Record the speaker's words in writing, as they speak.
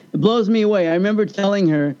blows me away. I remember telling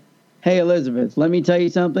her, "Hey, Elizabeth, let me tell you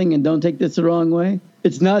something, and don't take this the wrong way.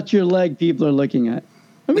 It's not your leg people are looking at.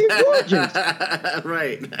 I mean, you're gorgeous."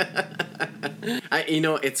 Right.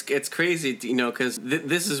 It's crazy, because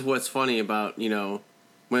this is what's funny about,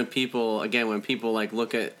 when people like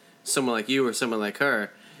look at someone like you or someone like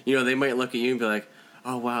her, they might look at you and be like,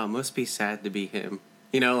 "Oh wow, it must be sad to be him."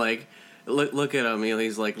 Like, look at him,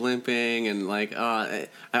 he's like limping and like, I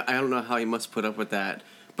don't know how he must put up with that.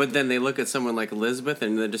 But then they look at someone like Elizabeth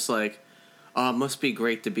and they're just like, "Oh, it must be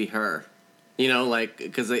great to be her." Like,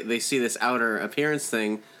 because they see this outer appearance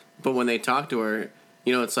thing, but when they talk to her,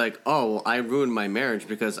 it's like, "Oh, well, I ruined my marriage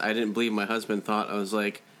because I didn't believe my husband thought I was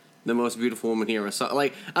like the most beautiful woman he ever saw."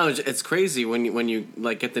 Like, it's crazy when you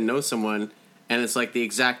like get to know someone, and it's like the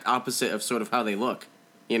exact opposite of sort of how they look,